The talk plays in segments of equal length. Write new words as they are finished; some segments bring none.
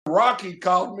Rocky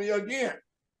called me again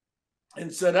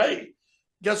and said, hey,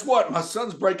 guess what? My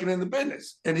son's breaking in the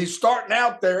business and he's starting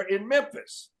out there in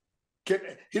Memphis.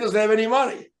 He doesn't have any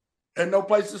money and no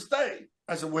place to stay.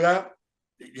 I said, well,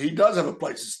 he does have a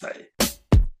place to stay.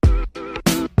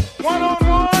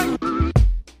 One-on-one.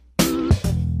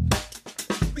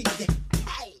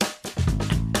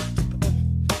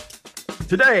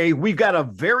 Today, we've got a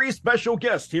very special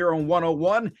guest here on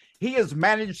 101. He has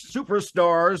managed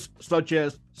superstars such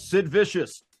as Sid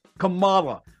Vicious,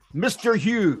 Kamala, Mr.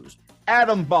 Hughes,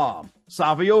 Adam Bomb,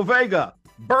 Savio Vega,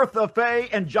 Bertha Faye,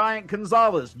 and Giant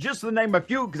Gonzalez, just to name a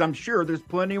few, because I'm sure there's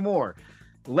plenty more.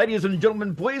 Ladies and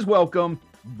gentlemen, please welcome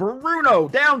Bruno,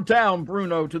 Downtown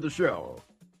Bruno, to the show.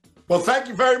 Well, thank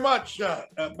you very much,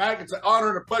 Mac. It's an honor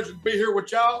and a pleasure to be here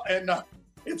with y'all. And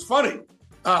it's funny.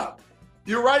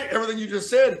 You're right, everything you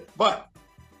just said. But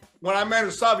when I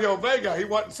managed Savio Vega, he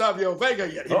wasn't Savio Vega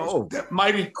yet. He was that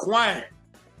mighty Quang.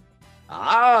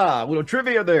 Ah, a little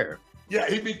trivia there. Yeah,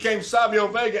 he became Savio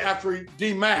Vega after he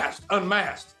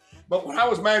unmasked. But when I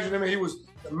was managing him, he was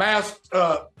the masked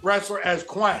wrestler as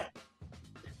Quang.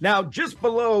 Now, just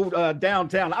below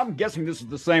Downtown, I'm guessing this is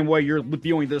the same way you're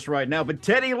viewing this right now, but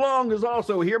Teddy Long is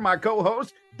also here, my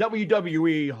co-host,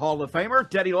 WWE Hall of Famer.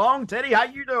 Teddy Long. Teddy, how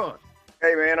you doing?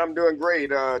 Hey, man, I'm doing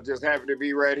great. Just happy to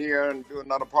be right here and do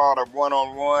another part of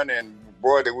One-on-One. And,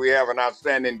 boy, that we have an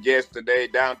outstanding guest today.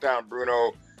 Downtown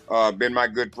Bruno, been my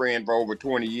good friend for over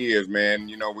 20 years, man.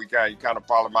 You know, we kind of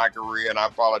followed my career, and I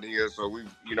followed his, so we've,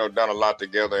 done a lot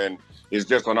together. And it's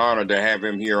just an honor to have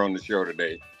him here on the show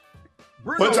today.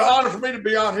 Bruno, well, it's an honor for me to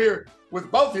be on here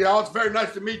with both of y'all. It's very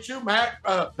nice to meet you, Mac.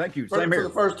 Thank you. Same here. For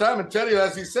the first time. And Teddy,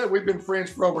 as he said, we've been friends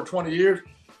for over 20 years.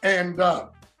 And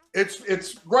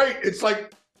it's great. It's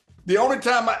like the only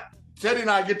time Teddy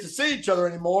and I get to see each other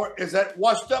anymore is at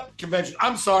Washed Up Convention.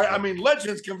 I'm sorry, I mean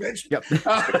Legends Convention. Yep.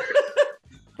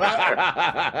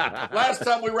 Last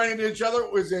time we ran into each other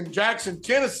was in Jackson,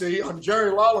 Tennessee on Jerry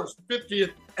Lawler's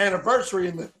 50th anniversary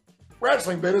in the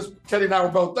wrestling business. Teddy and I were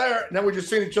both there. And then we just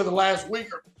seen each other last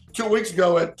week or 2 weeks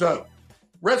ago at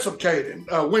WrestleCade in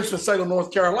Winston-Salem,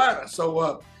 North Carolina.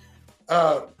 So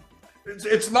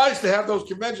it's nice to have those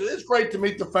conventions. It's great to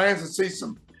meet the fans and see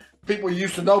some people you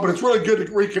used to know, but it's really good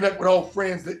to reconnect with old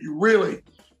friends that you really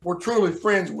were truly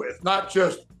friends with, not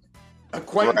just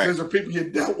acquaintances or people you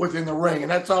dealt with in the ring.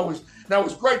 And that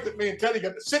was great that me and Teddy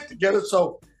got to sit together.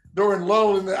 So during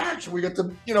lull in the action, we got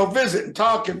to, visit and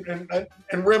talk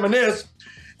and reminisce.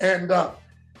 And the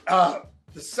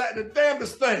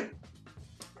damnedest thing,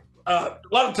 a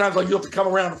lot of times, like, you have to come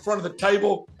around in front of the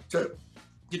table to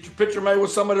get your picture made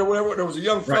with somebody or whatever. There was a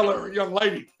young fella or a young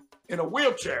lady in a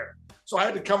wheelchair. So I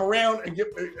had to come around and get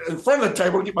in front of the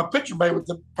table to get my picture made with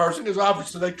the person, because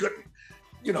obviously they couldn't,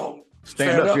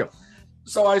 stand up. Yeah.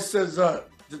 So I says to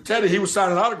Teddy, he was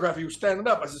signing an autograph. He was standing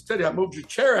up. I says, Teddy, I moved your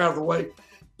chair out of the way.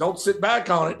 Don't sit back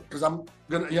on it, because I'm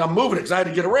moving it because I had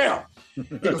to get around. He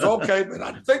goes, okay, but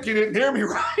I think you didn't hear me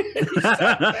right. And he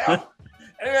sat down,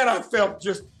 and I felt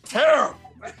just terrible.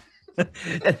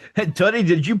 And Teddy,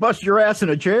 did you bust your ass in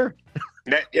a chair?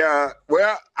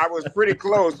 Well, I was pretty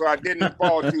close, so I didn't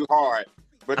fall too hard.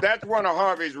 But that's one of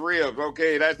Harvey's ribs.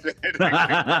 Okay, that's it.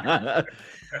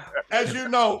 As you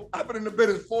know, I've been in the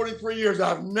business 43 years.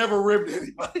 I've never ribbed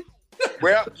anybody.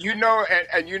 Well, and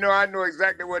I know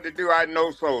exactly what to do. I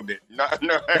no-sold it. No.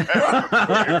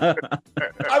 I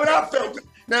felt it.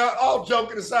 Now, all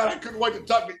joking aside, I couldn't wait to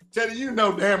talk to Teddy. You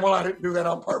know damn well I didn't do that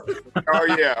on purpose. Oh,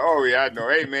 yeah, I know.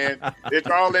 Hey, man, it's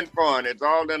all in fun. It's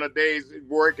all in a day's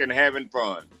work and having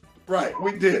fun. Right,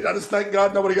 we did. I just thank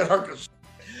God nobody got hurt.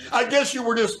 I guess you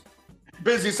were just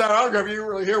busy signing autograph. You didn't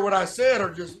really hear what I said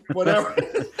or just whatever.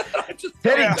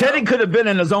 Teddy could have been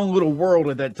in his own little world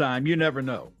at that time. You never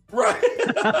know. Right.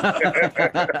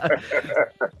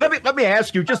 Let me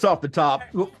ask you just off the top,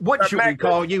 what should we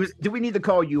call you? Do we need to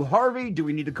call you Harvey? Do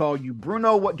we need to call you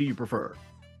Bruno? What do you prefer?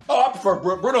 Oh, I prefer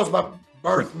Bruno's my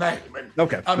birth name. And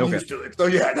okay. I'm used to it. So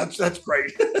yeah, that's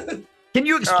great. Can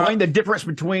you explain the difference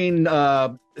between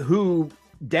who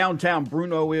Downtown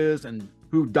Bruno is and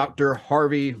who Dr.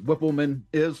 Harvey Wippleman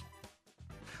is?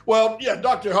 Well, yeah,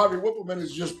 Dr. Harvey Wippleman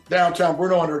is just Downtown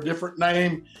Bruno under a different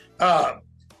name. That's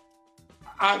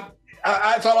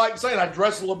all I can say. I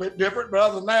dress a little bit different, but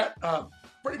other than that,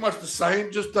 pretty much the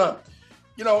same. Just, in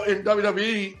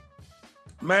WWE,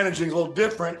 managing is a little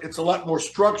different. It's a lot more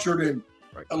structured and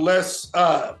less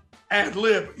ad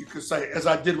lib, you could say, as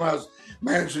I did when I was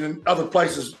managing in other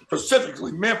places,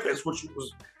 specifically Memphis, which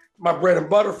was my bread and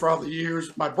butter for all the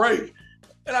years, my break.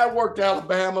 And I worked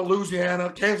Alabama,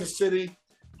 Louisiana, Kansas City,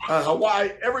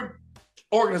 Hawaii. Every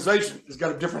organization has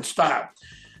got a different style.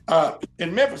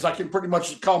 in Memphis, I can pretty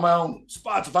much call my own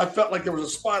spots. If I felt like there was a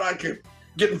spot I could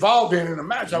get involved in a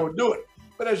match, I would do it.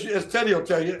 But as Teddy will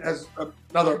tell you, as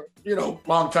another,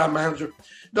 longtime manager,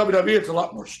 WWE, it's a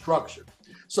lot more structured.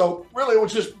 So really,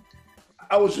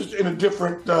 I was just in a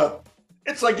different,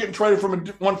 it's like getting traded from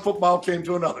one football team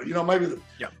to another. Maybe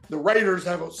the Raiders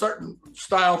have a certain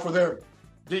style for their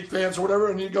defense or whatever,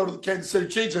 and you go to the Kansas City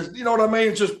Chiefs. You know what I mean?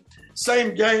 It's just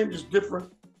same game, just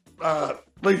different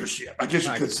leadership, I guess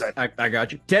you could say. I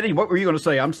got you. Teddy, what were you going to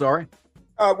say? I'm sorry.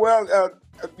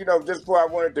 Just before I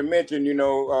wanted to mention,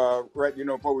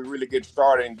 before we really get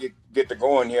started and get to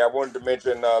going here, I wanted to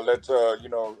mention, let's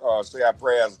say our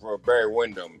prayers for Barry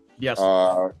Windham. Yes.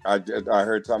 I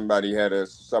heard somebody had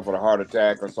suffered a heart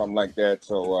attack or something like that.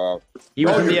 So he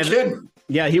was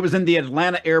he was in the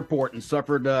Atlanta airport and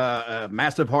suffered a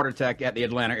massive heart attack at the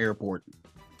Atlanta airport.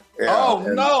 Yeah,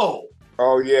 no.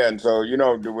 Oh yeah, and so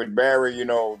with Barry,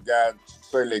 guy,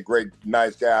 certainly a great,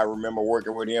 nice guy. I remember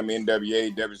working with him,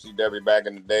 NWA, WCW back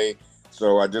in the day.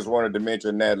 So I just wanted to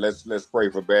mention that. Let's pray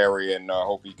for Barry and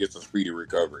hope he gets a speedy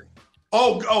recovery.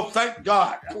 Oh, thank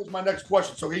God. That was my next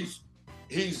question. So he's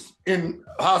in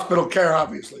hospital care,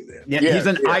 obviously. Then he's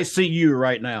in ICU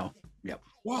right now. Yep.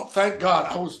 Well, thank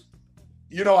God. I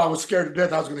was scared to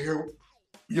death. I was going to hear.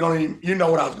 You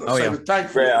know what I was going to say. Yeah. But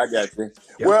thankfully, yeah, I got you.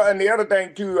 Yeah. Well, and the other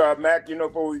thing too, Mac,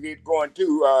 before we get going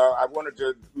too, I wanted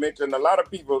to mention a lot of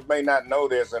people may not know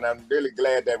this, and I'm really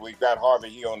glad that we got Harvey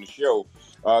here on the show.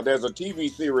 There's a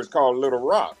TV series called Little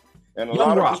Rock, and a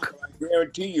lot of people, I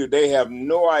guarantee you, they have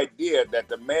no idea that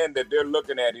the man that they're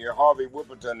looking at here, Harvey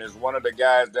Wippleman, is one of the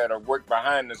guys that have worked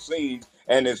behind the scenes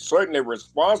and is certainly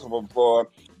responsible for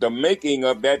the making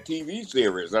of that TV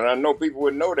series. And I know people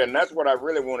would know that, and that's what I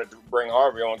really wanted to bring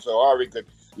Harvey on, so Harvey could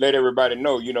let everybody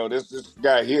know, this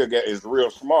guy here is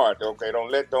real smart. Okay,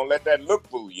 don't let that look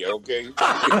fool you. Okay, this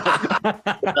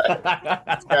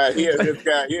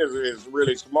guy here is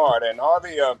really smart. And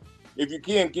Harvey, if you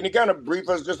can you kind of brief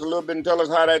us just a little bit and tell us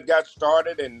how that got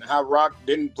started and how Rock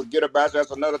didn't forget about you?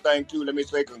 That's another thing too. Let me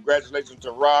say congratulations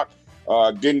to Rock.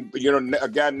 A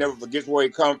guy never forgets where he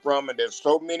come from, and there's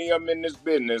so many of them in this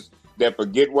business that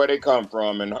forget where they come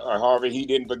from. And Harvey, he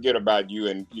didn't forget about you,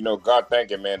 and God thank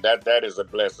him, man. That is a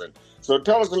blessing. So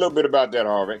tell us a little bit about that,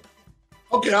 Harvey.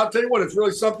 Okay, I'll tell you what, it's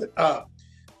really something.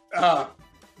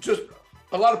 Just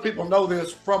a lot of people know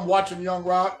this from watching Young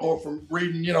Rock or from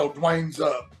reading, Dwayne's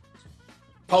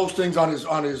postings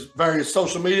on his various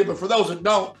social media. But for those that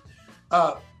don't,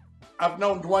 I've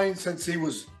known Dwayne since he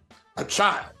was a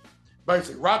child.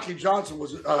 Basically, Rocky Johnson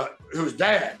was whose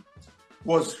dad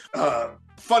was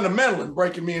fundamental in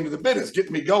breaking me into the business,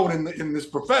 getting me going in this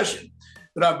profession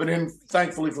that I've been in,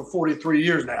 thankfully, for 43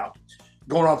 years now,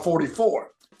 going on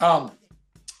 44.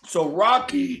 So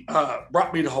Rocky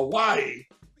brought me to Hawaii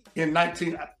in I'm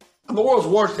the world's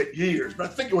worst at years, but I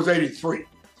think it was 83.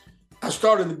 I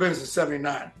started in the business in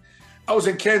 79. I was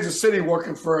in Kansas City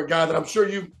working for a guy that I'm sure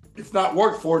you, if not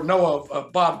worked for, know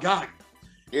of Bob Guy.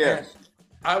 Yes.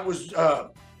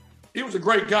 He was a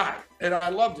great guy, and I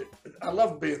loved it. I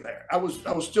loved being there. I was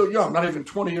still young, not even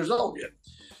 20 years old yet.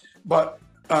 But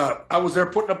I was there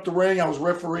putting up the ring. I was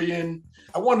refereeing.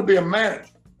 I wanted to be a manager.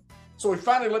 So he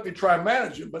finally let me try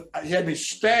managing, but he had me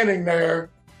standing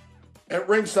there at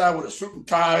ringside with a suit and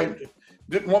tie, and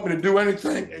didn't want me to do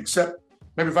anything except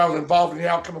maybe if I was involved in the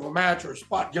outcome of a match or a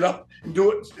spot, get up and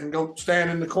do it and go stand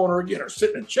in the corner again or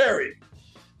sit in a chair.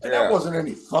 And that wasn't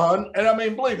any fun. And I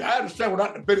mean, believe me, I understand we're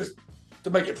not in the business to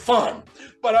make it fun.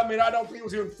 But I mean, I don't think it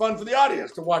was even fun for the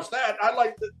audience to watch that. I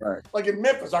liked it. Right. Like in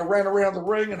Memphis, I ran around the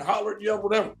ring and hollered, yelled,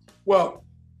 whatever. Well,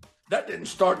 that didn't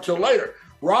start till later.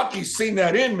 Rocky seen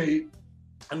that in me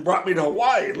and brought me to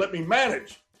Hawaii and let me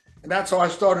manage. And that's how I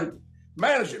started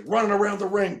managing, running around the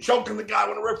ring, choking the guy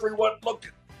when the referee wasn't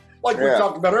looking. Like we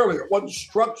talked about earlier, it wasn't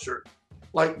structured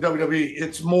like WWE.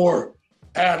 It's more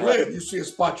ad-lib. You see a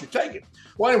spot, you take it.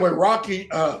 Well, anyway, Rocky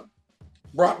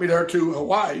brought me there to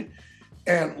Hawaii,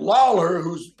 and Lawler,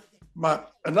 who's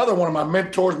another one of my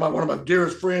mentors, one of my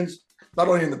dearest friends, not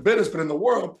only in the business but in the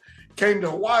world, came to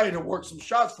Hawaii to work some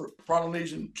shots for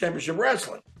Polynesian Championship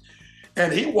Wrestling.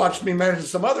 And he watched me manage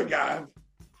some other guy,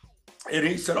 and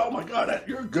he said, "Oh my God,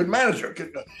 you're a good manager."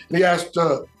 And he asked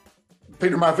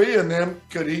Peter Maivia and them,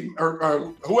 could he,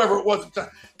 or whoever it was at the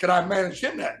time, could I manage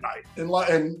him that night?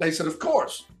 And they said, of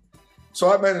course.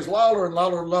 So I managed Lawler, and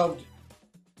Lawler loved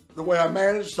the way I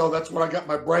managed, so that's when I got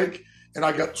my break, and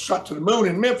I got shot to the moon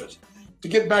in Memphis. To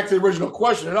get back to the original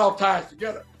question, it all ties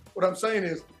together. What I'm saying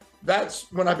is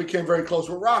that's when I became very close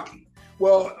with Rocky.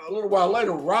 Well, a little while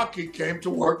later, Rocky came to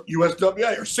work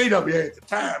USWA, or CWA at the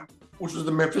time, which was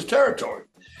the Memphis territory.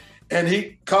 And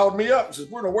he called me up and says,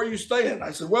 Bruno, where are you staying?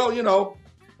 I said, well, you know,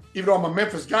 even though I'm a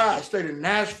Memphis guy, I stayed in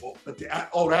Nashville at the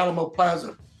old Alamo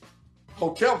Plaza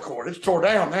Hotel Court. It's tore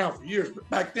down now for years, but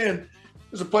back then,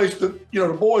 there's a place that, you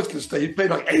know, the boys could stay. He paid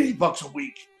like $80 a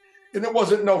week. And it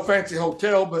wasn't no fancy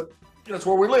hotel, but you know, that's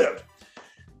where we lived.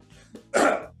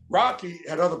 Rocky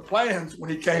had other plans when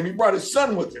he came. He brought his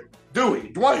son with him,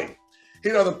 Dwayne. He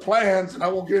had other plans, and I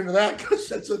won't get into that because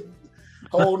that's a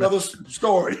whole nother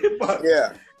story. But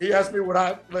Yeah. he asked me would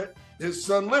I let his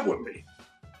son live with me.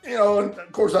 You know, and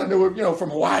of course I knew him, you know,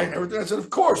 from Hawaii and everything. I said, of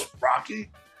course, Rocky.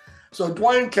 So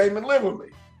Dwayne came and lived with me.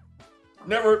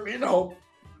 Never, you know,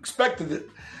 expected it.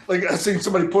 Like I seen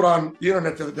somebody put on the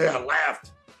internet the other day, I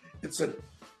laughed. It said,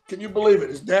 can you believe it?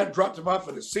 His dad dropped him off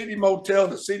at a seedy motel.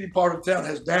 The seedy part of town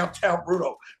has downtown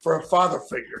Bruno for a father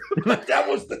figure. That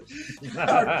was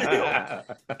our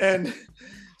deal. And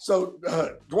so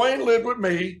Dwayne lived with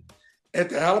me at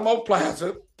the Alamo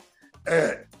Plaza,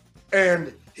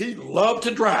 and he loved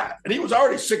to drive. And he was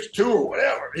already 6'2" or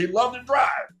whatever. He loved to drive.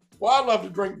 Well, I loved to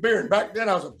drink beer. And back then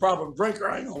I was a problem drinker,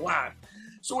 I ain't gonna lie.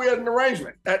 So we had an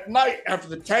arrangement. At night, after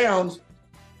the towns,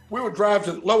 we would drive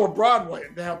to Lower Broadway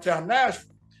in downtown Nashville.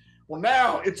 Well,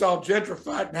 now it's all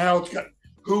gentrified. Now it's got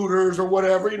Hooters or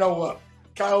whatever, you know,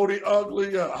 Coyote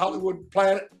Ugly, Hollywood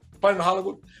Planet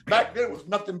Hollywood. Back then it was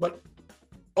nothing but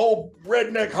old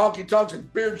redneck honky-tonks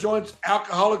and beer joints,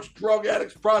 alcoholics, drug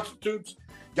addicts, prostitutes,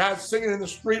 guys singing in the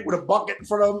street with a bucket in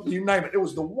front of them, you name it. It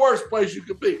was the worst place you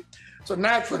could be. So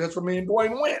naturally, that's where me and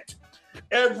Dwayne went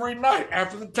every night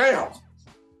after the towns.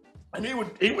 And he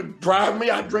would drive me.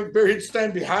 I'd drink beer. He'd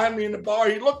stand behind me in the bar.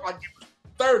 He looked like he was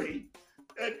 30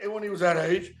 when he was that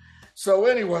age. So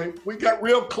anyway, we got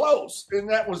real close, and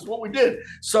that was what we did.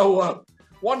 So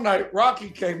one night, Rocky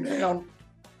came down.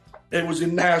 It was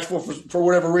in Nashville for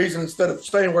whatever reason, instead of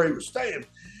staying where he was staying.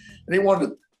 And he wanted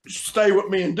to stay with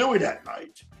me and Dewey that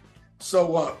night.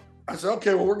 So I said,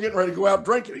 okay, well, we're getting ready to go out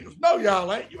drinking. He goes, no,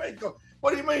 y'all ain't. You ain't going.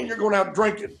 What do you mean you're going out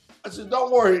drinking? I said,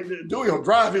 don't worry, Dewey will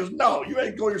drive. He goes, no, you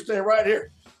ain't going. You're staying right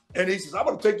here. And he says, I'm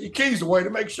going to take your keys away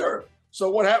to make sure. So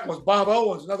what happened was Bob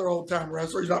Owens, another old-time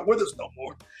wrestler, he's not with us no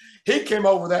more. He came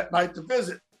over that night to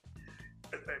visit.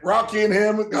 Rocky and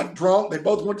him got drunk. They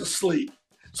both went to sleep.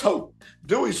 So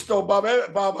Dewey stole Bob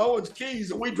Owens' keys,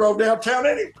 and we drove downtown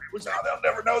anyway. We said, oh,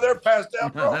 they'll never know they're passed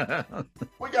out drunk.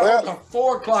 We got up at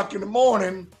 4 o'clock in the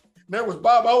morning. There was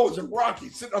Bob Owens and Rocky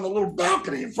sitting on the little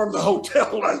balcony in front of the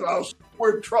hotel. I was,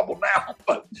 we're in trouble now.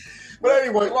 But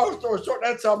anyway, long story short,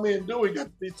 that's how me and Dewey got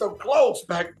to be so close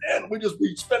back then. We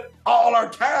spent all our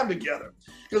time together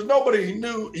because nobody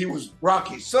knew he was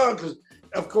Rocky's son. Because,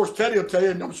 of course, Teddy will tell you,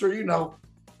 and I'm sure you know,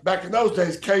 back in those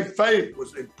days, kayfabe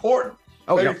was important.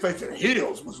 Babyface and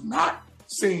heels was not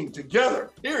seen together,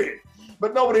 period.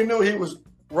 But nobody knew he was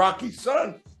Rocky's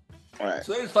son. Right.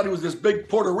 So they just thought he was this big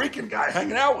Puerto Rican guy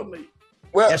hanging out with me.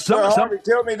 Well, Harvey,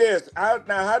 tell me this. How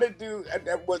did you,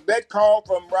 was that call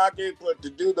from Rocky to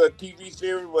do the TV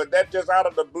series, was that just out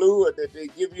of the blue, or did they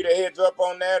give you the heads up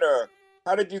on that, or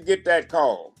how did you get that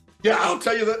call? Yeah, I'll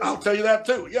tell you that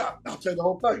too. Yeah, I'll tell you the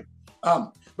whole thing.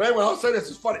 But anyway, I'll say this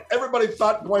is funny. Everybody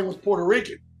thought Dwayne was Puerto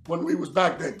Rican when we was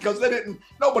back then, because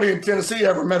nobody in Tennessee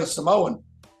ever met a Samoan,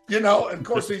 you know, and of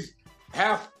course he's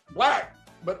half black,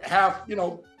 but half, you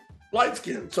know, light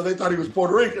skinned. So they thought he was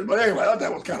Puerto Rican. But anyway, I thought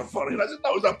that was kind of funny. And I said,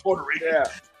 no, he's not Puerto Rican. Yeah.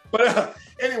 But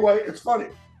anyway, it's funny.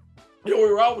 You know,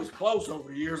 we were always close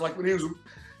over the years. Like when he was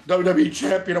WWE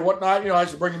champion or whatnot, you know, I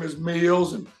used to bring him his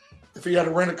meals. And if he had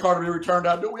to rent a car to be returned,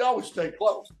 I'd do it. We always stayed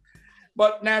close.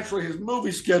 But naturally, his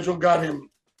movie schedule got him.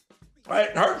 I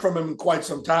hadn't heard from him in quite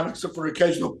some time, except for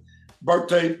occasional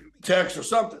birthday text or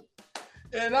something.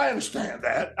 And I understand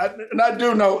that. And I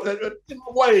do know that in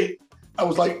a way, I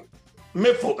was like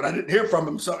miffled that I didn't hear from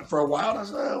him for a while. And I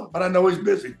said, oh, but I know he's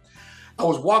busy. I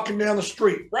was walking down the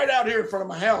street right out here in front of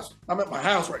my house. I'm at my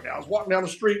house right now. I was walking down the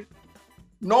street.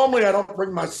 Normally, I don't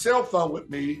bring my cell phone with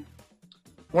me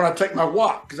when I take my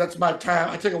walk, because that's my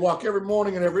time. I take a walk every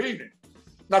morning and every evening.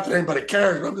 Not that anybody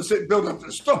cares, but I'm just sitting building up to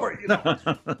the story, you know.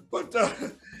 But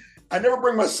I never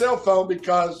bring my cell phone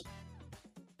because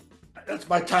that's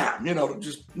my time, you know, to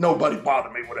just nobody bother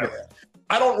me, whatever. Yeah.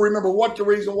 I don't remember what the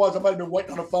reason was. I might have been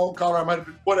waiting on a phone call, or I might have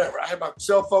been whatever. I had my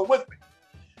cell phone with me.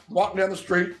 Walking down the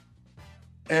street,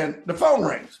 and the phone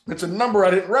rings. It's a number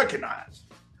I didn't recognize.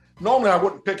 Normally, I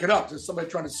wouldn't pick it up. There's somebody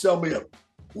trying to sell me a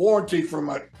warranty for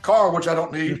my car, which I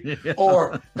don't need,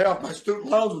 or pay off my student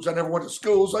loans, which I never went to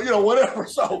school. So, you know, whatever.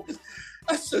 So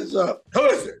I says, who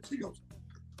is this? He goes,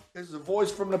 this is a voice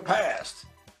from the past.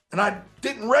 And I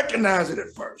didn't recognize it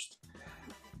at first.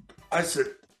 I said,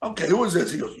 okay, who is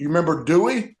this? He goes, you remember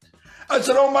Dewey? I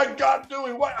said, oh my God,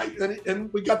 Dewey, what? And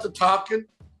we got to talking.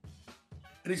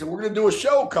 And he said, we're going to do a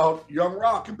show called Young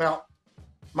Rock about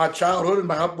my childhood and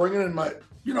my upbringing and my,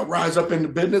 rise up into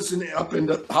business and up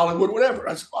into Hollywood, whatever.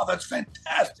 I said, oh, that's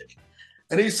fantastic.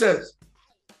 And he says,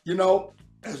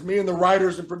 as me and the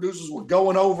writers and producers were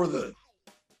going over the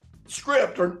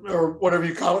script or whatever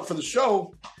you call it for the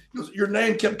show, your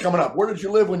name kept coming up. Where did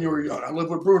you live when you were young? I lived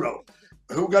with Bruno.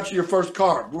 Who got you your first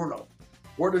car? Bruno.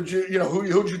 Where did you,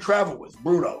 who'd you travel with?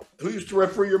 Bruno. Who used to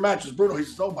referee your matches? Bruno. He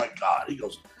says, oh my God. He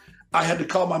goes, I had to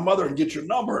call my mother and get your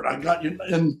number, and I got you.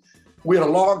 And we had a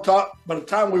long talk. By the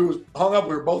time we was hung up,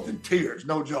 we were both in tears.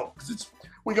 No joke. Because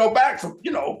we go back from,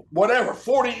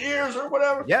 40 years or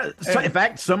whatever. Yeah. In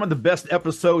fact, some of the best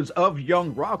episodes of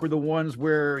Young Rock were the ones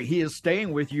where he is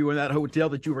staying with you in that hotel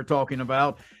that you were talking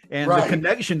about. And the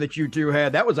connection that you two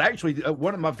had, that was actually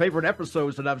one of my favorite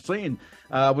episodes that I've seen,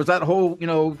 was that whole,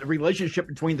 relationship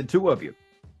between the two of you.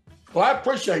 Well, I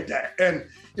appreciate that. And,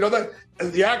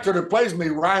 the actor that plays me,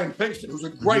 Ryan Pinkston, who's a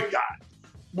great guy,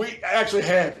 we actually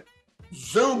had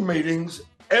Zoom meetings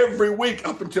every week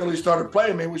up until he started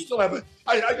playing me. We still have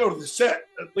I go to the set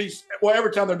at least,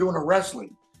 every time they're doing a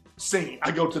wrestling scene,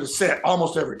 I go to the set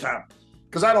almost every time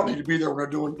because I don't need to be there when they're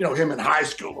doing, him in high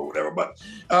school or whatever. But,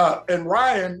 and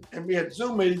Ryan and we had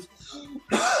Zoom meetings,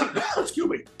 excuse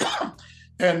me.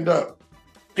 And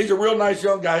he's a real nice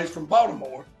young guy. He's from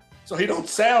Baltimore. So he don't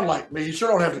sound like me. He sure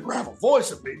don't have the gravel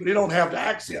voice of me, but he don't have the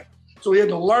accent. So he had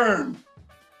to learn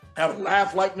how to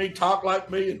laugh like me, talk like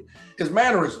me, and his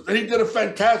mannerisms. And he did a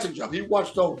fantastic job. He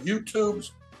watched old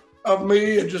YouTubes of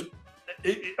me and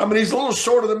he's a little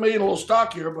shorter than me and a little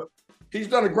stockier, but he's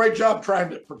done a great job trying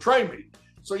to portray me.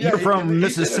 So yeah, you're from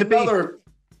Mississippi.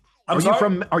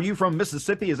 Are you from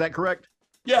Mississippi? Is that correct?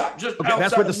 Yeah, just okay.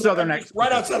 That's where the southern accent.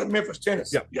 Right outside of Memphis,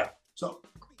 Tennessee. Yeah. So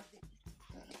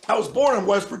I was born in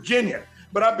West Virginia,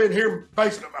 but I've been here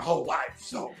basically my whole life.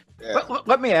 So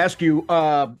let me ask you,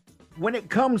 when it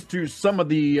comes to some of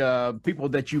the people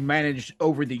that you managed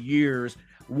over the years,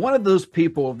 one of those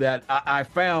people that I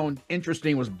found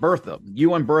interesting was Bertha.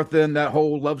 You and Bertha and that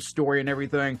whole love story and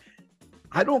everything.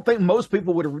 I don't think most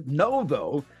people would know,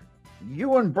 though.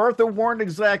 You and Bertha weren't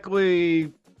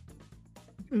exactly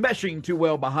meshing too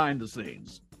well behind the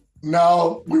scenes.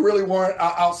 No, we really weren't.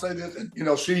 I'll say this.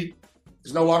 She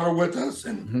is no longer with us,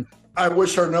 and I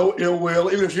wish her no ill will,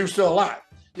 even if she was still alive.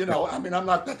 I'm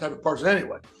not that type of person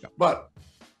anyway. But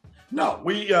no,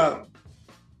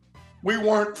 we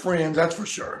weren't friends, that's for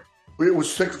sure. It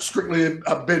was strictly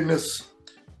a business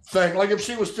thing. Like if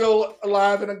she was still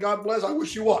alive, and God bless, I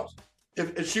wish she was.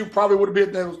 If she probably would have been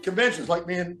at those conventions like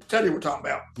me and Teddy were talking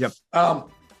about. Yep.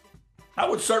 I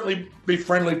would certainly be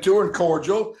friendly to her and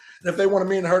cordial. And if they wanted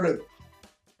me and her to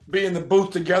be in the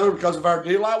booth together because of our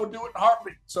deal, I would do it in a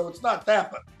heartbeat. So it's not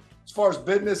that, but as far as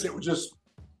business, it was just,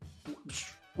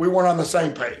 we weren't on the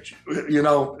same page.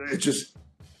 It just.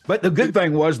 But the good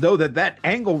thing was, though, that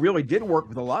angle really did work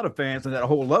with a lot of fans and that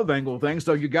whole love angle thing.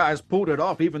 So you guys pulled it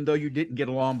off, even though you didn't get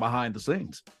along behind the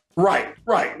scenes. Right.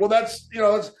 Well, that's,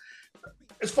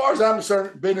 as far as I'm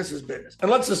concerned, business is business.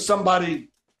 Unless it's somebody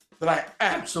that I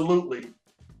absolutely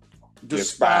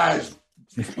despise.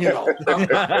 Yeah.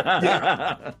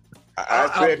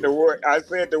 I said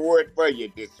the word for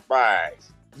you,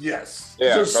 despise. Yes.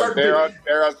 Yeah,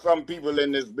 there are some people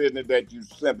in this business that you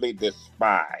simply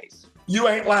despise. You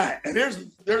ain't lying. And here's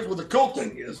what the cool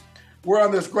thing is. We're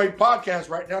on this great podcast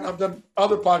right now, and I've done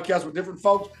other podcasts with different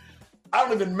folks. I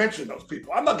don't even mention those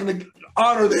people. I'm not going to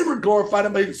honor them or glorify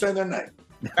them by even saying their name.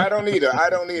 I don't either.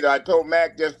 I told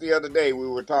Mac just the other day, we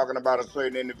were talking about a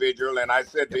certain individual, and I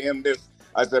said to him this.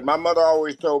 I said, my mother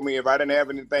always told me if I didn't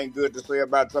have anything good to say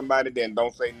about somebody, then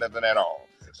don't say nothing at all.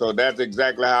 So that's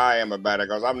exactly how I am about it,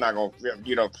 because I'm not going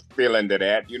to, feel into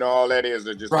that. All that is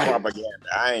just propaganda.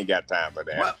 I ain't got time for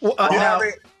that. Well,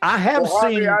 I have seen.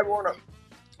 Harvey, we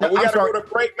got to go to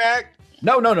break, Mac?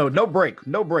 No break.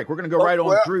 No break. We're going to go right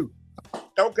on through.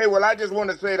 Okay, well, I just want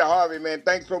to say to Harvey, man,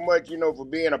 thanks so much, for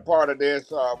being a part of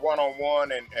this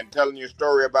one-on-one and telling your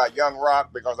story about Young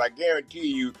Rock, because I guarantee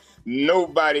you,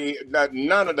 none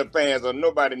of the fans or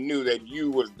nobody knew that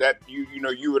you were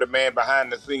the man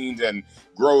behind the scenes and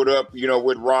growed up,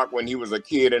 with Rock when he was a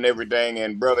kid and everything.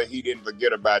 And brother, he didn't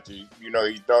forget about you.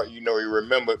 He thought, he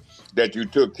remembered that you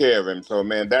took care of him. So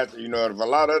man, that's, if a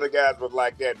lot of other guys was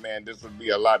like that, man, this would be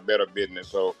a lot better business.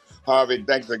 So Harvey,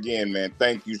 thanks again, man.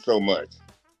 Thank you so much.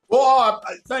 Well,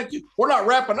 thank you. We're not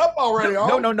wrapping up already,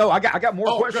 No. I got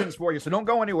more questions for you, so don't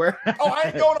go anywhere. I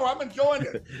ain't going nowhere. I'm enjoying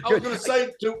it. I was going to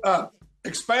say to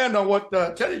expand on what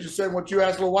Teddy just said, what you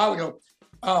asked a little while ago.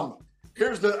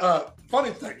 Here's the funny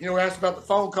thing. We asked about the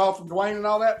phone call from Dwayne and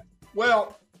all that.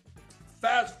 Well,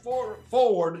 fast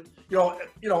forward,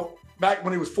 back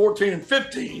when he was 14 and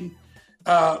 15,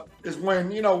 is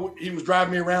when, he was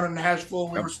driving me around in Nashville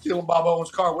and we were stealing Bob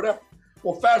Owens' car, whatever.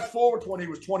 Well, fast forward to when he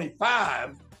was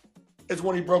 25 is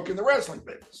when he broke in the wrestling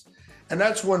business. And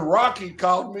that's when Rocky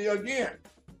called me again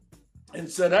and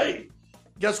said, hey,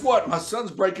 guess what? My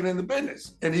son's breaking in the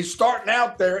business and he's starting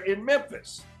out there in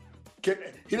Memphis.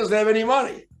 He doesn't have any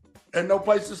money and no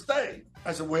place to stay.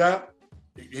 I said, well,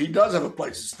 he does have a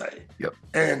place to stay. Yep.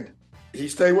 And he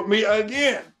stayed with me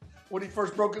again when he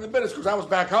first broke in the business, because I was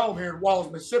back home here in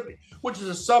Wallace, Mississippi, which is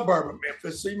a suburb of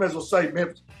Memphis. So you may as well say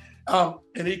Memphis.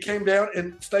 And he came down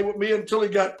and stayed with me until he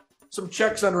got some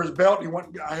checks under his belt.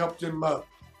 I helped him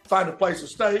find a place to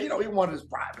stay. He wanted his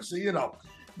privacy,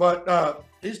 But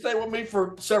he stayed with me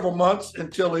for several months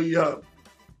until he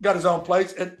got his own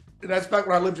place. And that's back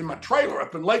when I lived in my trailer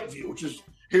up in Lakeview, which is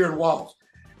here in Wallace.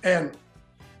 And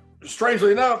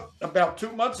strangely enough, about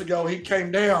 2 months ago, he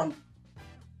came down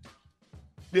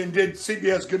and did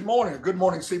CBS Good Morning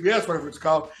CBS, whatever it's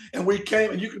called. And we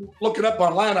came, and you can look it up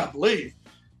online, I believe.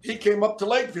 He came up to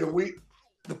Lakeview.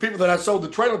 The people that I sold the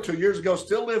trailer 2 years ago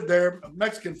still live there, a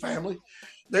Mexican family.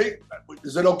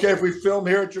 Is it okay if we film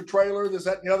here at your trailer, this,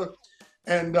 that, and the other?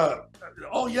 And,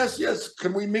 oh, yes.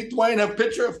 Can we meet Dwayne, have a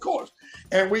picture? Of course.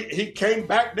 And he came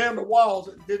back down the walls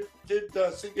and did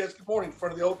CBS Good Morning in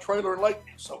front of the old trailer in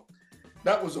Lakeview. So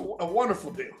that was a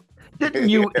wonderful deal. Didn't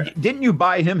you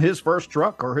buy him his first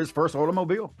truck or his first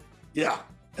automobile? Yeah.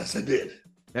 Yes, I did.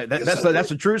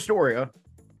 That's a true story, huh?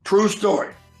 True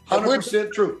story.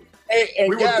 100% true. Hey,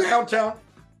 we guys, were downtown.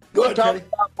 We're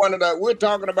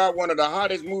talking about one of the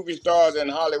hottest movie stars in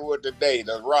Hollywood today,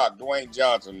 The Rock, Dwayne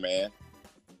Johnson, man.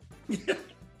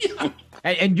 Yeah.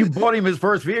 And you bought him his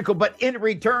first vehicle, but in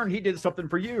return, he did something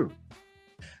for you.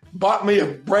 Bought me a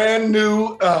brand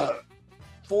new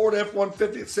Ford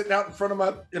F-150. It's sitting out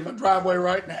in my driveway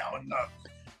right now. And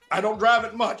I don't drive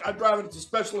it much. I drive it to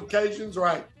special occasions, or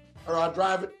I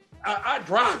drive it. I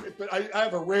drive it, but I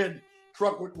have a red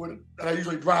truck that I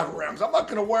usually drive around. So I'm not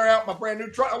going to wear out my brand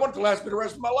new truck. I want it to last me the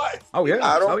rest of my life. Oh, yeah.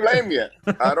 I don't blame you.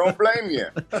 I don't blame you.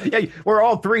 Yeah, we're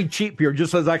all three cheap here,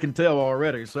 just as I can tell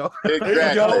already. So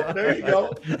exactly. There you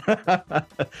go.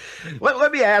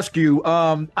 Let me ask you,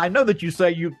 I know that you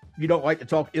say you don't like to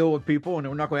talk ill with people, and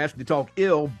we're not going to ask you to talk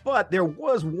ill, but there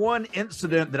was one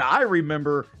incident that I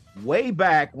remember way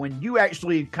back when you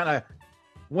actually kind of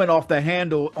went off the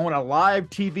handle on a live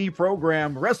TV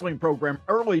program, wrestling program,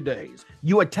 early days.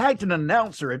 You attacked an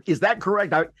announcer. Is that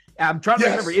correct? I'm trying to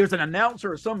remember. It was an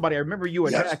announcer or somebody. I remember you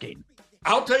attacking.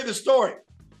 I'll tell you the story.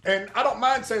 And I don't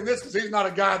mind saying this because he's not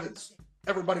a guy that's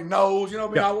everybody knows. I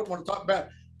wouldn't want to talk about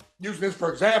using this for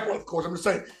example, of course. I'm just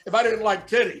saying, if I didn't like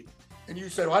Teddy and you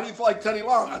said, well, how do you feel like Teddy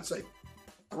Long? I'd say,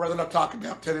 I'd rather not talk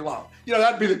about Teddy Long.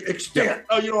 That'd be the extent.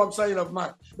 Oh, you know what I'm saying?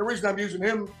 The reason I'm using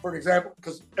him for an example,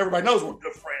 because everybody knows we're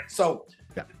good friends. So,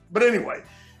 But anyway,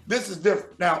 this is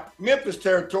different. Now, Memphis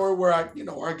territory, where I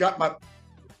got my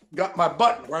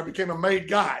button, where I became a made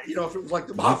guy. If it was like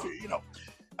the mafia,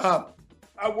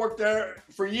 I worked there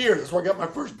for years. That's where I got my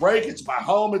first break. It's my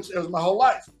home. It was my whole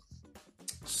life.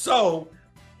 So,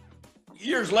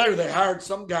 years later, they hired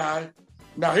some guy.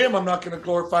 Now, him, I'm not going to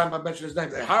glorify him by mentioning his name.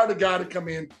 They hired a guy to come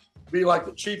in, be like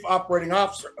the chief operating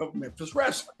officer of Memphis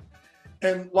Wrestling.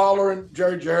 And Lawler and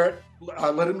Jerry Jarrett, I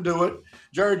let him do it.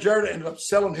 Jerry Jarrett ended up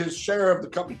selling his share of the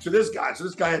company to this guy. So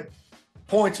this guy had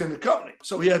points in the company.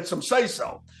 So he had some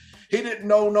say-so. He didn't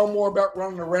know no more about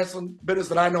running a wrestling business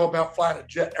than I know about flying a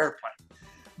jet airplane.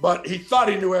 But he thought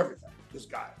he knew everything, this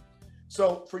guy.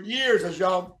 So for years, as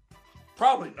y'all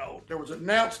probably know, there was an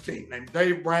announce team named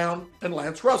Dave Brown and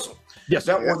Lance Russell. Yes.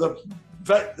 That were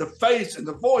the face and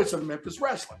the voice of Memphis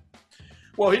wrestling.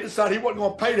 Well, he decided he wasn't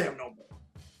going to pay them no more.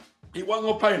 He wasn't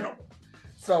going to pay no more.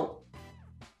 So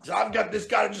I've got this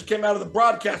guy that just came out of the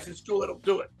broadcasting school that'll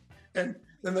do it. And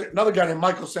then another guy named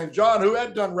Michael St. John, who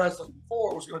had done wrestling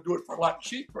before, was going to do it for a lot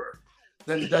cheaper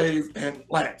than Dave and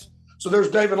Lance. So there's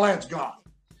Dave and Lance gone.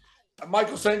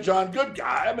 Michael St. John, good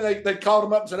guy. I mean, they called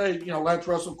him up and said, hey, Lance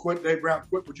Russell quit, Dave Brown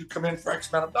quit. Would you come in for X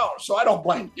amount of dollars? So I don't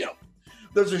blame him.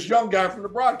 There's this young guy from the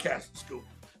broadcasting school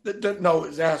that didn't know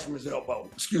his ass from his elbow.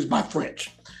 Excuse my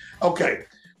French. Okay.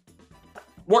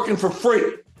 Working for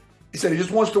free. He said he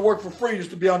just wants to work for free just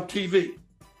to be on TV.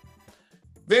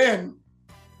 Then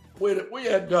we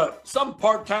had some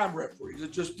part-time referees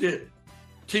that just did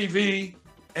TV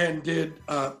and did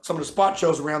some of the spot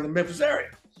shows around the Memphis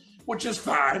area, which is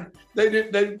fine. They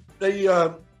didn't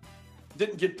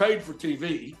get paid for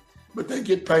TV, but they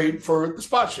get paid for the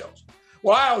spot shows.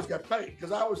 Well, I always got paid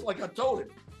because I was, like I told him,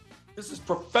 this is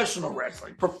professional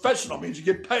wrestling. Professional means you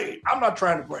get paid. I'm not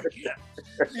trying to break in,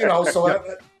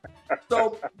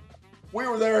 so we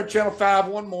were there at Channel 5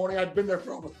 one morning. I'd been there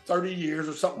for over 30 years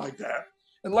or something like that.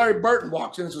 And Larry Burton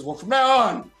walks in and says, well, from now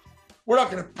on, we're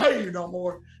not going to pay you no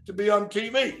more to be on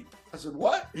TV. I said,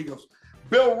 what? He goes,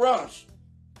 Bill Rush.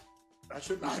 I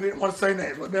didn't want to say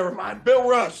names, but never mind. Bill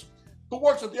Rush, who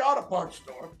works at the auto parts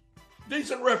store,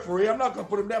 decent referee. I'm not going to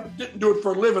put him down, but didn't do it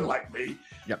for a living like me.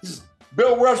 Yep.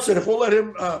 Bill Rush said, if we'll let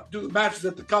him do the matches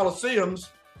at the Coliseums,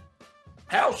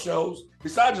 house shows,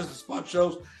 besides just the spot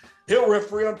shows, he'll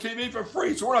referee on TV for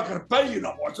free. So we're not going to pay you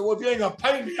no more. So, well, if you ain't going to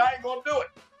pay me, I ain't going to do it.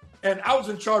 And I was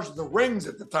in charge of the rings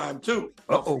at the time, too.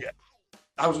 Don't forget.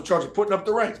 I was in charge of putting up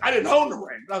the rings. I didn't own the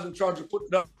ring. I was in charge of putting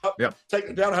it up,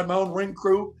 taking it down. I had my own ring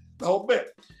crew, the whole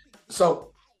bit.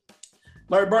 So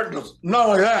Larry Burton goes, not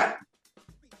only that,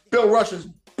 Bill Rush is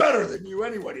better than you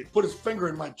anyway. He put his finger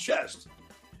in my chest.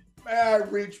 Man, I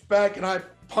reached back and I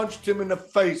punched him in the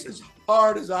face as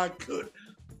hard as I could.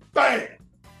 Bang!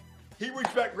 He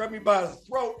reached back and grabbed me by the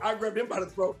throat. I grabbed him by the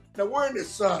throat. Now we're in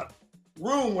this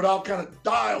room with all kind of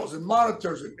dials and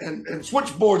monitors and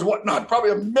switchboards and whatnot, probably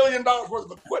 $1 million worth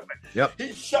of equipment. Yep.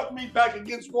 He shoved me back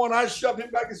against one. I shoved him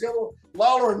back against the other.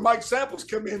 Lawler and Mike Samples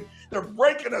come in. They're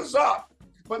breaking us up,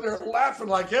 but they're laughing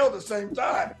like hell at the same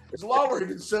time. As Lawler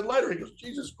even said later, he goes,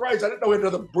 Jesus Christ, I didn't know we had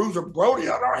another Bruiser Brody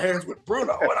on our hands with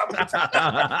Bruno. And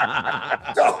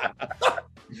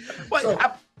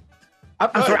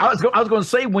I'm sorry. I was going to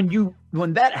say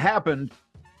when that happened,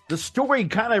 the story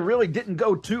kind of really didn't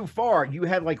go too far. You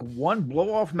had like one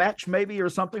blow-off match maybe or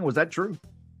something. Was that true?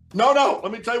 No.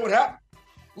 Let me tell you what happened.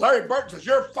 Larry Burton says,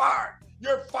 you're fired.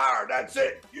 You're fired. That's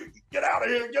it. You get out of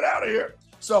here. Get out of here.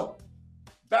 So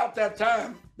about that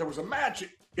time, there was a match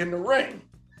in the ring.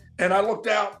 And I looked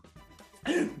out,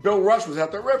 and Bill Rush was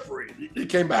out there refereeing. He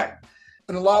came back.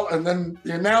 And then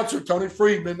the announcer, Tony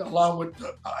Friedman, along with,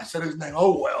 I said his name,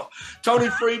 Tony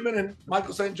Friedman and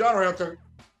Michael St. John are out there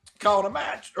calling a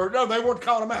match. Or no, they weren't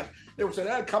calling a match. They were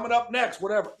saying, coming up next,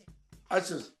 whatever. I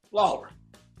says, Lawler,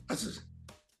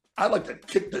 I'd like to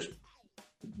kick this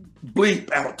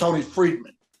bleep out of Tony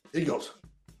Friedman. He goes,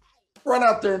 run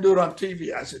out there and do it on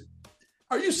TV. I said,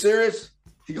 are you serious?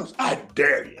 He goes, I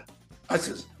dare you. I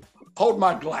says, hold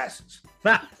my glasses.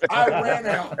 I ran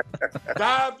out,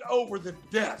 dived over the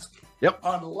desk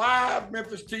on live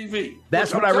Memphis TV.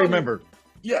 That's what I remember.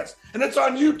 Yes, and it's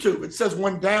on YouTube. It says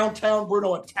when downtown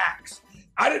Bruno attacks.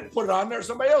 I didn't put it on there.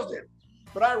 Somebody else did.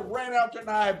 But I ran out there and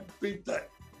I beat that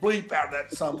bleep out of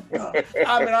that son.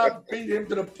 I beat him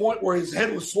to the point where his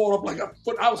head was swollen up like a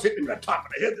foot. I was hitting him at the top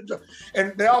of the head.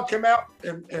 And they all came out.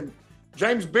 And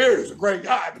James Beard is a great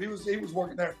guy, but he was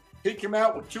working there. He came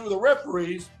out with two of the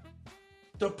referees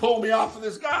to pull me off of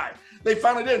this guy. They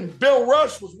finally did. And Bill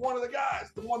Rush was one of the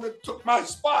guys, the one that took my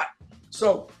spot.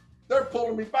 So they're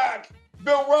pulling me back.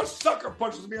 Bill Rush sucker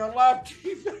punches me on live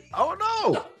TV. Oh,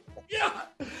 no. Yeah.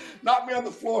 Knocked me on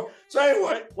the floor. So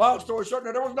anyway, long story short,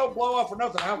 there was no blow off or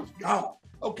nothing. I was gone.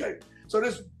 Okay. So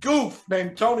this goof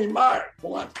named Tony Myers,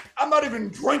 boy, I'm not even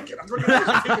drinking. I'm drinking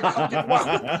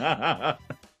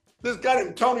this guy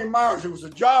named Tony Myers, who was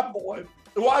a job boy,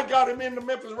 who I got him into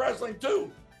Memphis wrestling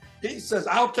too. He says,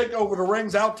 I'll take over the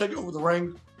rings.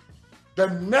 The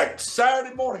next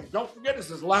Saturday morning, don't forget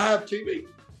this is live TV.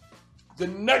 The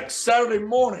next Saturday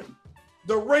morning,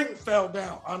 the ring fell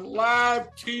down on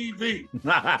live TV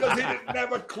because he didn't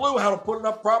have a clue how to put it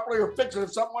up properly or fix it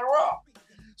if something went wrong.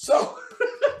 So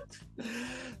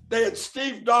they had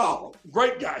Steve Dahl,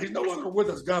 great guy. He's no longer with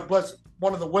us, God bless him.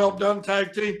 One of the well-done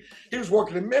tag team. He was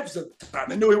working in Memphis at the time.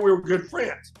 They knew we were good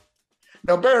friends.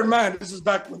 Now, bear in mind, this is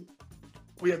back when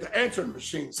we had the answering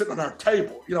machine sitting on our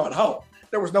table, at home.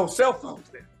 There was no cell phones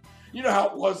then. You know how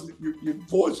it was, your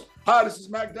voice, hi, this is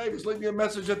Mac Davis, leave me a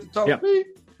message at the tone,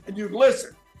 beep, and you'd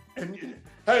listen. And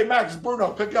hey, Max, it's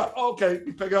Bruno, pick up. Okay,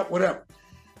 you pick up, whatever.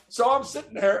 So I'm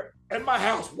sitting there in my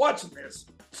house watching this.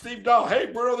 Steve Dahl, hey,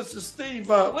 Bruno, this is Steve.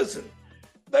 Listen,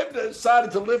 they've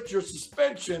decided to lift your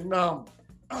suspension.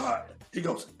 He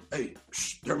goes, hey,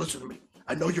 they're listening to me.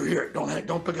 I know you're here.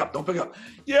 Don't pick up.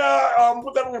 Yeah,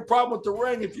 we've got a problem with the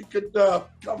ring. If you could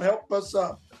come help us.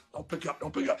 Don't pick up.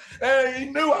 And he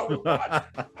knew I was watching.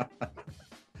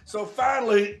 So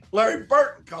finally, Larry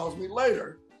Burton calls me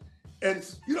later. And,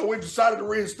 we've decided to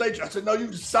reinstate you. I said, no, you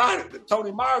decided that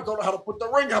Tony Myers don't know how to put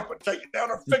the ring up and take it down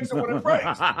or fix it when it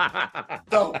breaks.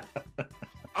 So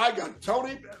I got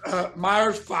Tony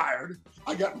Myers fired.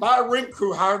 I got my ring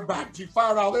crew hired back. She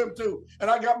fired all them too.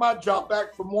 And I got my job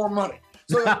back for more money.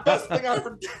 So the best thing I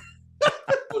ever did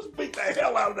was beat the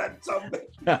hell out of that son of a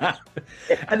bitch.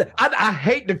 And I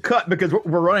hate to cut because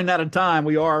we're running out of time.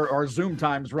 Our Zoom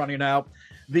time's running out.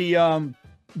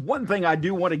 one thing I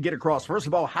do want to get across, first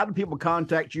of all, how do people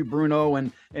contact you, Bruno,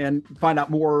 and find out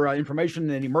more information,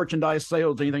 any merchandise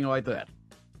sales, anything like that?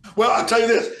 Well, I'll tell you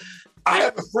this. I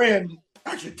have a friend,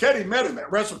 actually, Teddy met him at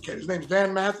WrestleCade. His name's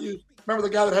Dan Matthews. Remember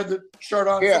the guy that had the shirt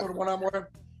on, similar to the one I'm wearing?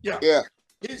 Yeah.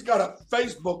 He's got a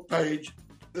Facebook page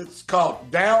that's called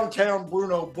Downtown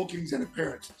Bruno Bookings and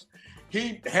Appearances.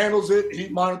 He handles it. He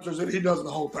monitors it. He does the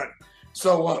whole thing.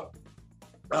 So,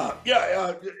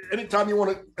 anytime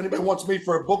anybody wants me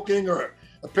for a booking or an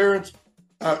appearance,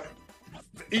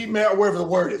 email, or whatever the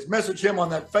word is, message him on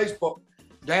that Facebook,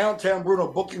 Downtown Bruno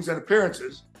Bookings and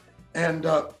Appearances, and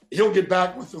he'll get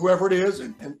back with whoever it is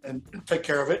and take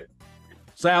care of it.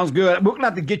 Sounds good. We're going to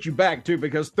have to get you back, too,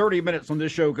 because 30 minutes on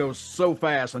this show goes so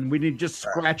fast, and we need just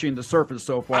scratching the surface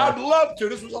so far. I'd love to.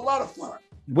 This was a lot of fun.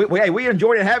 We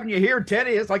enjoyed having you here,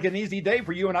 Teddy. It's like an easy day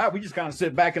for you and I. We just kind of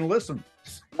sit back and listen.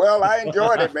 Well, I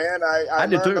enjoyed it, man. I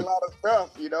did learned too. a lot of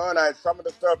stuff, and some of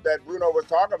the stuff that Bruno was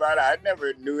talking about, I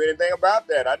never knew anything about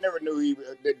that. I never knew he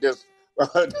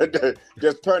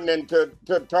just turned into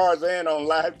Tarzan on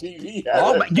live TV.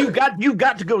 Oh, you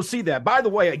got to go see that. By the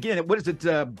way, again, what is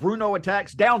it? Bruno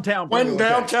Attacks? Downtown Bruno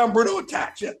Downtown Bruno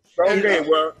Attacks, yeah. Okay,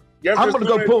 I'm going to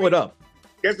go pull it up.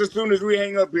 Just as soon as we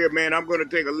hang up here, man, I'm going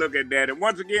to take a look at that. And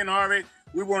once again, Harvey,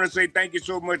 we want to say thank you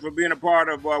so much for being a part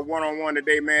of One-on-One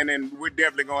today, man, and we're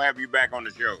definitely going to have you back on the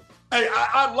show. Hey,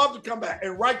 I'd love to come back.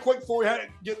 And right quick before we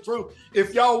get through,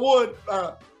 if y'all would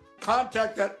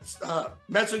contact that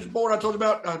message board I told you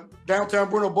about, Downtown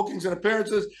Bruno Bookings and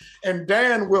Appearances, and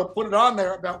Dan will put it on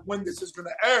there about when this is going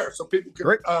to air so people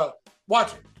can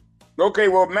watch it. Okay,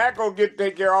 well, Mac will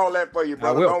take care of all that for you,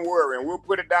 brother. Don't worry. And we'll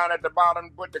put it down at the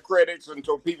bottom, put the credits, and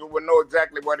so people will know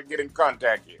exactly where to get in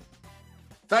contact with you.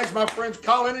 Thanks, my friends.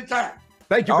 Call anytime.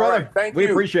 Thank you, brother. Right, thank you. We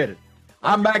appreciate it.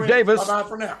 I'm Mac Davis. Bye-bye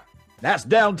for now. That's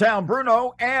Downtown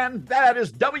Bruno, and that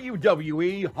is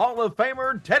WWE Hall of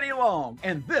Famer Teddy Long.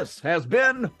 And this has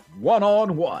been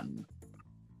One-on-One.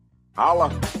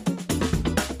 Holla.